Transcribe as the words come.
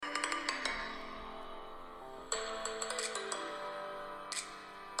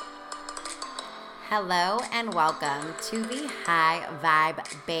Hello and welcome to the High Vibe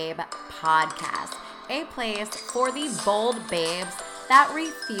Babe podcast, a place for the bold babes that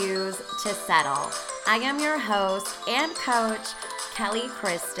refuse to settle. I am your host and coach, Kelly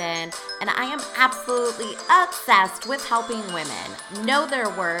Kristen, and I am absolutely obsessed with helping women know their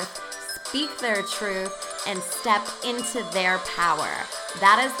worth, speak their truth, and step into their power.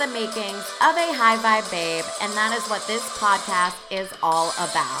 That is the makings of a High Vibe Babe, and that is what this podcast is all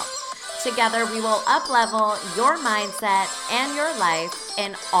about. Together, we will up-level your mindset and your life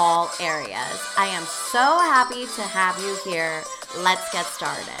in all areas. I am so happy to have you here. Let's get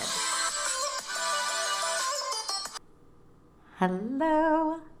started.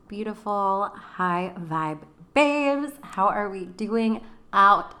 Hello, beautiful High Vibe Babes. How are we doing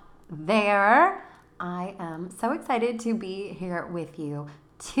out there? I am so excited to be here with you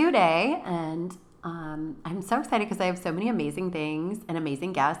today, and I'm so excited because I have so many amazing things and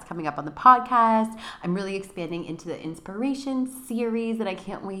amazing guests coming up on the podcast. I'm really expanding into the inspiration series that I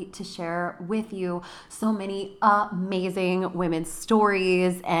can't wait to share with you. So many amazing women's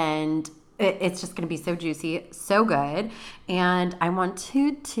stories, and it's just going to be so juicy, so good. And I want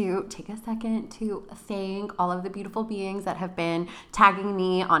to take a second to thank all of the beautiful beings that have been tagging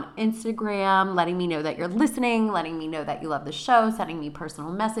me on Instagram, letting me know that you're listening, letting me know that you love the show, sending me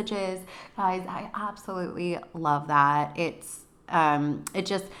personal messages. Guys, I absolutely love that. It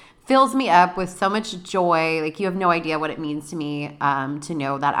just fills me up with so much joy. Like, you have no idea what it means to me to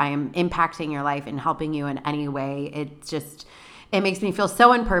know that I am impacting your life and helping you in any way. It makes me feel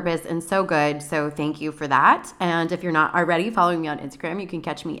so on purpose and so good. So thank you for that. And if you're not already following me on Instagram, you can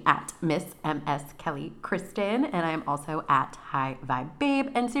catch me at Miss MS Kelly Kristen. And I'm also at High Vibe Babe.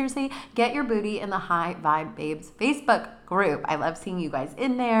 And seriously, get your booty in the High Vibe Babes Facebook group. I love seeing you guys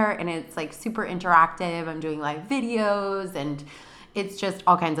in there. And it's like super interactive. I'm doing live videos and it's just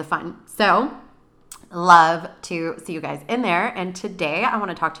all kinds of fun. So love to see you guys in there. And today I want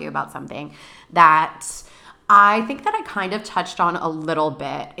to talk to you about something that I think that I kind of touched on a little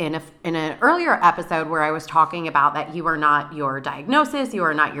bit in an earlier episode where I was talking about that you are not your diagnosis, you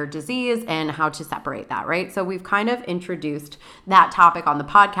are not your disease, and how to separate that, right? So we've kind of introduced that topic on the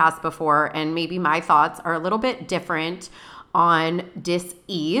podcast before, and maybe my thoughts are a little bit different on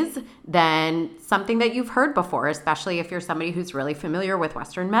dis-ease than something that you've heard before, especially if you're somebody who's really familiar with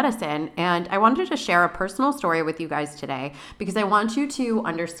Western medicine. And I wanted to share a personal story with you guys today because I want you to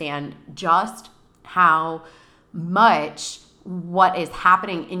understand just how much what is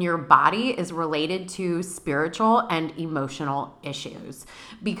happening in your body is related to spiritual and emotional issues.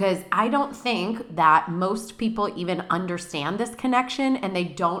 Because I don't think that most people even understand this connection, and they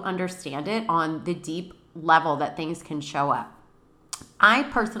don't understand it on the deep level that things can show up. I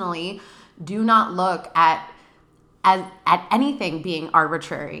personally do not look at anything being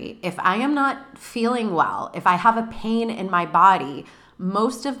arbitrary. If I am not feeling well, if I have a pain in my body,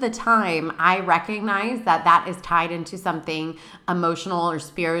 most of the time, I recognize that that is tied into something emotional or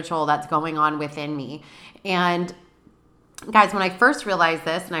spiritual that's going on within me. And guys, when I first realized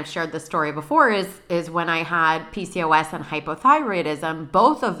this, and I've shared this story before, is when I had PCOS and hypothyroidism.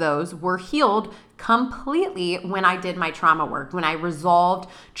 Both of those were healed completely when I did my trauma work, when I resolved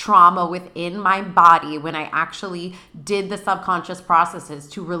trauma within my body, when I actually did the subconscious processes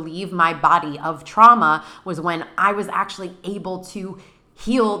to relieve my body of trauma, was when I was actually able to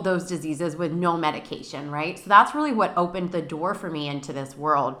heal those diseases with no medication, right? So that's really what opened the door for me into this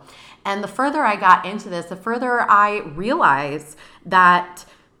world. And the further I got into this, the further I realized that,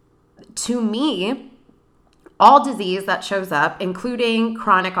 to me, all disease that shows up, including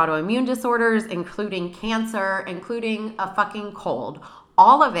chronic autoimmune disorders, including cancer, including a fucking cold,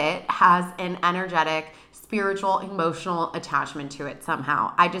 all of it has an energetic, spiritual, emotional attachment to it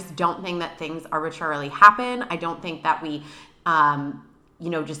somehow. I just don't think that things arbitrarily happen. I don't think that we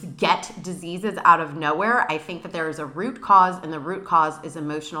just get diseases out of nowhere. I think that there is a root cause, and the root cause is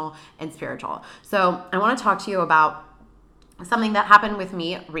emotional and spiritual. So I want to talk to you about something that happened with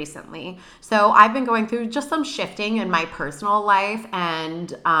me recently. So I've been going through just some shifting in my personal life,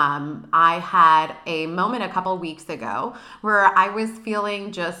 and I had a moment a couple weeks ago where I was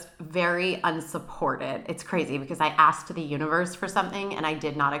feeling just very unsupported. It's crazy because I asked the universe for something and I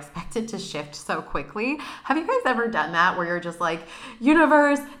did not expect it to shift so quickly. Have you guys ever done that where you're just like,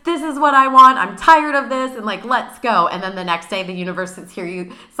 universe, this is what I want, I'm tired of this, and like, let's go. And then the next day the universe it's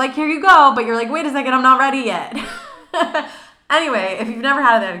like, here you go, but you're like, wait a second, I'm not ready yet. Anyway, if you've never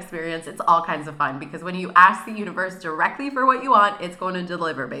had that experience, it's all kinds of fun because when you ask the universe directly for what you want, it's going to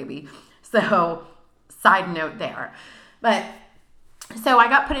deliver, baby. So, side note there. But So I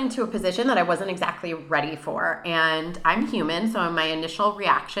got put into a position that I wasn't exactly ready for. And I'm human, so my initial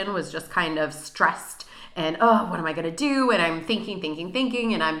reaction was just kind of stressed and, oh, what am I going to do? And I'm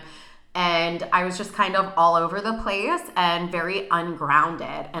thinking, and I was just kind of all over the place and very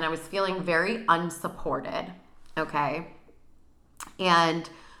ungrounded. And I was feeling very unsupported. Okay. And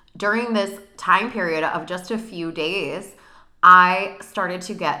during this time period of just a few days, I started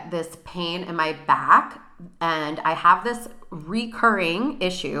to get this pain in my back. And I have this recurring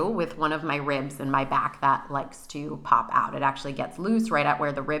issue with one of my ribs in my back that likes to pop out. It actually gets loose right at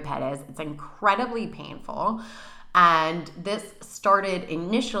where the rib head is. It's incredibly painful. And this started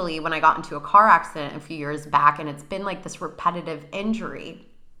initially when I got into a car accident a few years back, and it's been like this repetitive injury.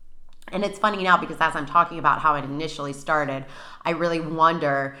 And it's funny now because as I'm talking about how it initially started, I really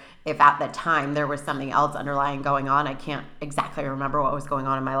wonder if at the time there was something else underlying going on. I can't exactly remember what was going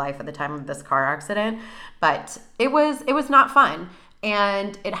on in my life at the time of this car accident, but it was not fun.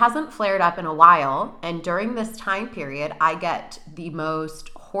 And it hasn't flared up in a while. And during this time period, I get the most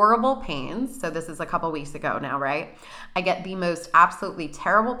horrible pains. So this is a couple weeks ago now, right? I get the most absolutely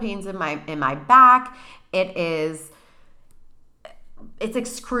terrible pains in my back. It's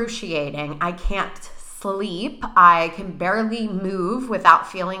excruciating. I can't sleep. I can barely move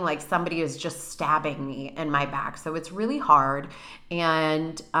without feeling like somebody is just stabbing me in my back. So it's really hard.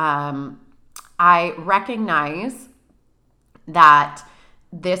 And I recognize that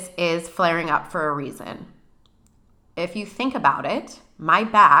this is flaring up for a reason. If you think about it, my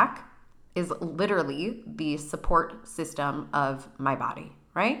back is literally the support system of my body,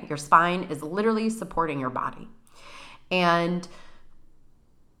 right? Your spine is literally supporting your body. And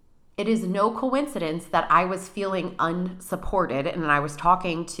it is no coincidence that I was feeling unsupported, and I was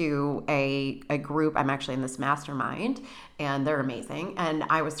talking to a group. I'm actually in this mastermind, and they're amazing. And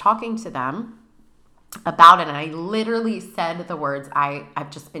I was talking to them about it, and I literally said the words, I've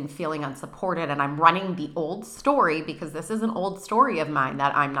just been feeling unsupported, and I'm running the old story because this is an old story of mine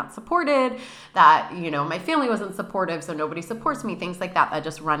that I'm not supported, that, my family wasn't supportive, so nobody supports me, things like that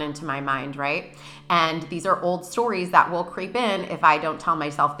just run into my mind, right? And these are old stories that will creep in if I don't tell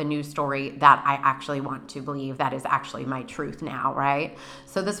myself the new story that I actually want to believe that is actually my truth now, right?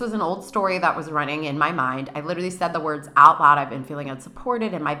 So this was an old story that was running in my mind. I literally said the words out loud, I've been feeling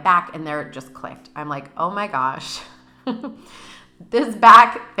unsupported in my back, and there it just clicked. I'm like, oh my gosh, this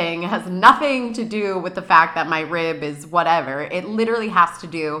back thing has nothing to do with the fact that my rib is whatever. It literally has to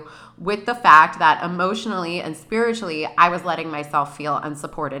do with the fact that emotionally and spiritually, I was letting myself feel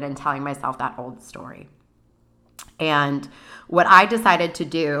unsupported and telling myself that old story. And what I decided to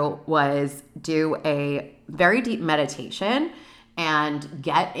do was do a very deep meditation and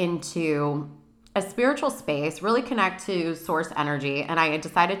get into a spiritual space, really connect to source energy. And I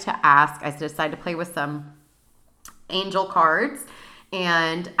decided to play with some angel cards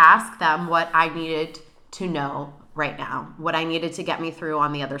and ask them what I needed to know right now, what I needed to get me through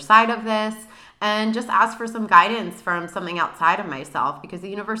on the other side of this, and just ask for some guidance from something outside of myself, because the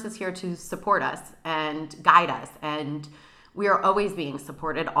universe is here to support us and guide us, and we are always being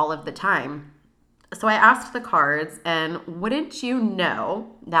supported all of the time. So I asked the cards, and wouldn't you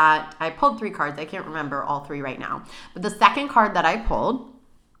know that I pulled 3 cards. I can't remember all 3 right now. But the second card that I pulled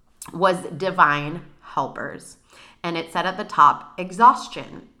was Divine Helpers. And it said at the top,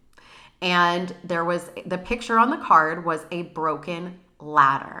 exhaustion. And the picture on the card was a broken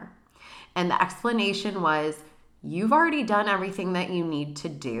ladder. And the explanation was, you've already done everything that you need to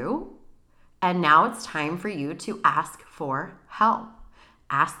do. And now it's time for you to ask for help.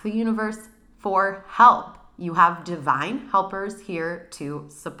 Ask the universe for help. You have divine helpers here to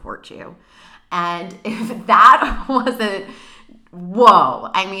support you. And if that wasn't,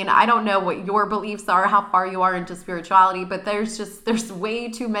 whoa, I mean, I don't know what your beliefs are, how far you are into spirituality, but there's way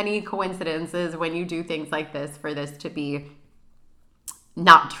too many coincidences when you do things like this for this to be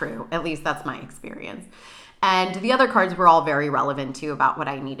not true. At least that's my experience. And the other cards were all very relevant too about what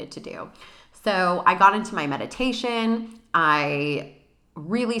I needed to do. So I got into my meditation. I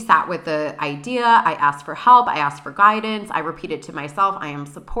really sat with the idea. I asked for help. I asked for guidance. I repeated to myself, I am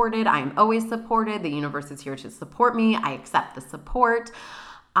supported. I am always supported. The universe is here to support me. I accept the support.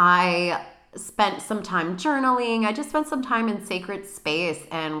 I spent some time journaling. I just spent some time in sacred space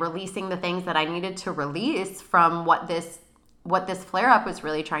and releasing the things that I needed to release from what this flare-up was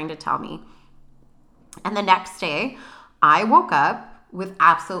really trying to tell me. And the next day, I woke up with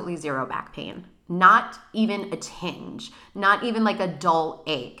absolutely zero back pain. Not even a tinge, not even like a dull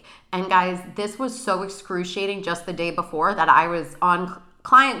ache. And guys, this was so excruciating just the day before that I was on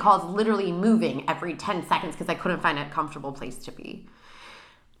client calls literally moving every 10 seconds because I couldn't find a comfortable place to be.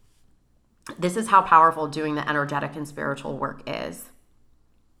 This is how powerful doing the energetic and spiritual work is.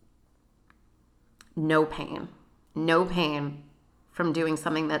 no pain. No pain from doing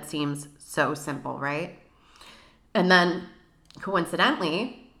something that seems so simple, right? And then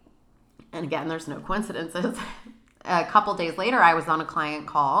coincidentally, and again, there's no coincidences, a couple days later, I was on a client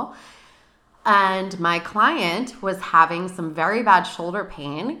call, and my client was having some very bad shoulder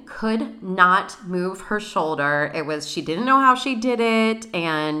pain, could not move her shoulder. She didn't know how she did it,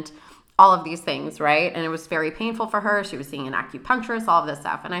 and all of these things, right? And it was very painful for her. She was seeing an acupuncturist, all of this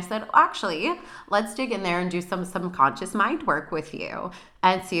stuff. And I said, actually, let's dig in there and do some subconscious mind work with you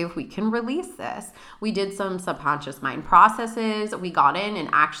and see if we can release this. We did some subconscious mind processes. We got in and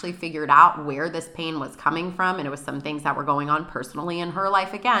actually figured out where this pain was coming from. And it was some things that were going on personally in her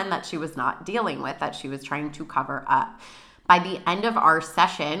life, again, that she was not dealing with, that she was trying to cover up. By the end of our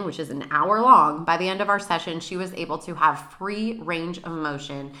session, which is an hour long, by the end of our session, she was able to have free range of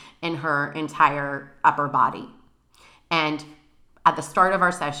motion in her entire upper body. And at the start of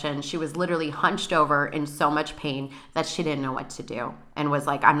our session, she was literally hunched over in so much pain that she didn't know what to do and was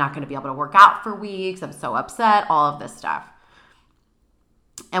like, I'm not going to be able to work out for weeks. I'm so upset, all of this stuff.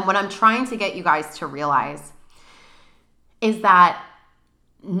 And what I'm trying to get you guys to realize is that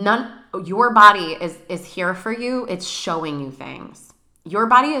your body is here for you. It's showing you things. Your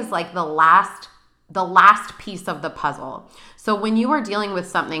body is like the last piece of the puzzle. So when you are dealing with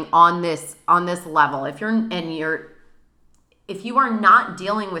something on this level, if you are not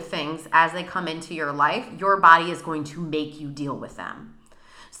dealing with things as they come into your life, your body is going to make you deal with them.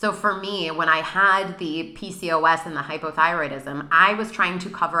 So for me, when I had the PCOS and the hypothyroidism, I was trying to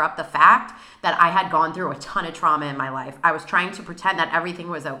cover up the fact that I had gone through a ton of trauma in my life. I was trying to pretend that everything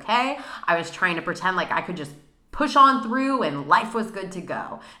was okay. I was trying to pretend like I could just push on through and life was good to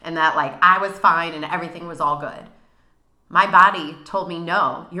go and that like I was fine and everything was all good. My body told me,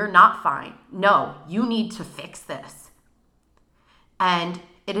 no, you're not fine. No, you need to fix this. And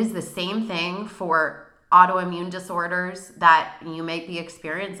it is the same thing for autoimmune disorders that you may be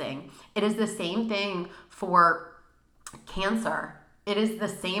experiencing. It is the same thing for cancer. It is the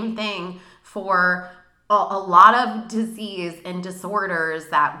same thing for a lot of disease and disorders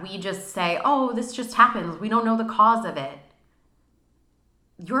that we just say, oh, this just happens. We don't know the cause of it.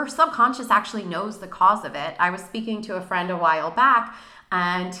 Your subconscious actually knows the cause of it. I was speaking to a friend a while back,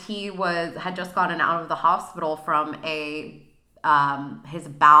 and he had just gotten out of the hospital from his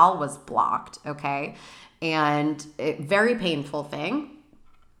bowel was blocked, okay? And very painful thing.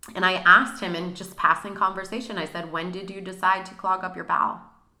 And I asked him in just passing conversation, I said, when did you decide to clog up your bowel?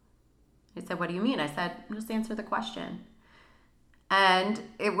 He said, what do you mean? I said, just answer the question. And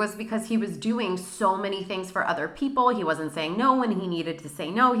it was because he was doing so many things for other people. He wasn't saying no when he needed to say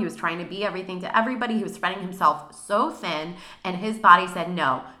no. He was trying to be everything to everybody. He was spreading himself so thin, and his body said,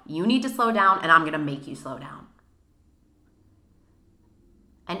 no, you need to slow down, and I'm going to make you slow down.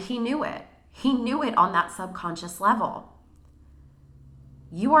 And he knew it. He knew it on that subconscious level.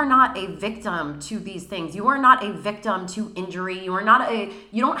 You are not a victim to these things. You are not a victim to injury.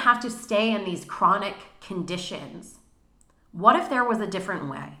 You don't have to stay in these chronic conditions. What if there was a different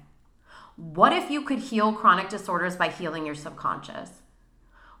way? What if you could heal chronic disorders by healing your subconscious?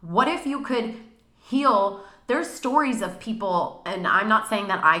 What if you could heal? There's stories of people, and I'm not saying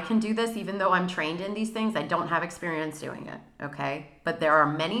that I can do this, even though I'm trained in these things. I don't have experience doing it, okay? But there are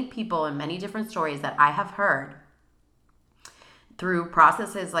many people and many different stories that I have heard through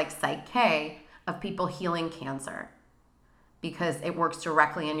processes like Psych-K of people healing cancer because it works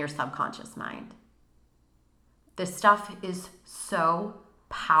directly in your subconscious mind. This stuff is so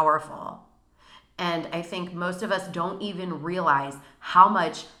powerful. And I think most of us don't even realize how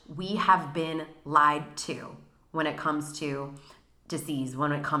much we have been lied to when it comes to disease,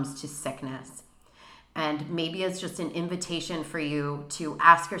 when it comes to sickness. And maybe it's just an invitation for you to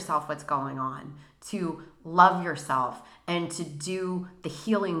ask yourself what's going on, to love yourself, and to do the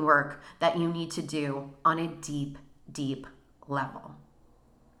healing work that you need to do on a deep, deep level.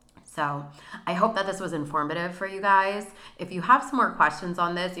 So I hope that this was informative for you guys. If you have some more questions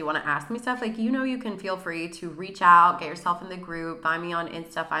on this, you want to ask me stuff, you can feel free to reach out, get yourself in the group, find me on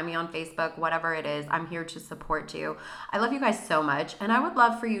Insta, find me on Facebook, whatever it is. I'm here to support you. I love you guys so much. And I would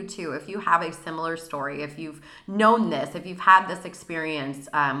love for you too, if you have a similar story, if you've known this, if you've had this experience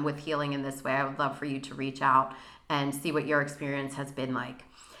with healing in this way, I would love for you to reach out and see what your experience has been like.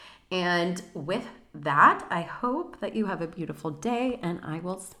 And with that, I hope that you have a beautiful day, and I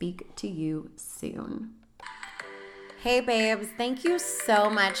will speak to you soon. Hey babes, thank you so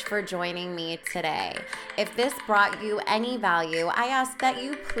much for joining me today. If this brought you any value, I ask that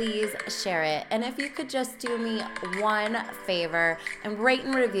you please share it. And if you could just do me one favor and rate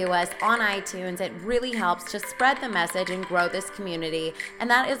and review us on iTunes, it really helps to spread the message and grow this community. And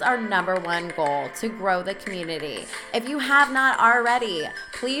that is our number one goal, to grow the community. If you have not already,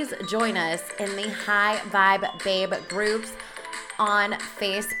 please join us in the High Vibe Babe groups on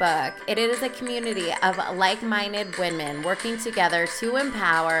Facebook. It is a community of like-minded women working together to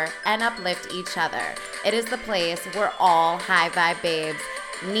empower and uplift each other. It is the place where all high vibe babes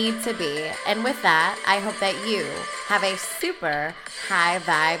need to be. And with that, I hope that you have a super high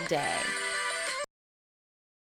vibe day.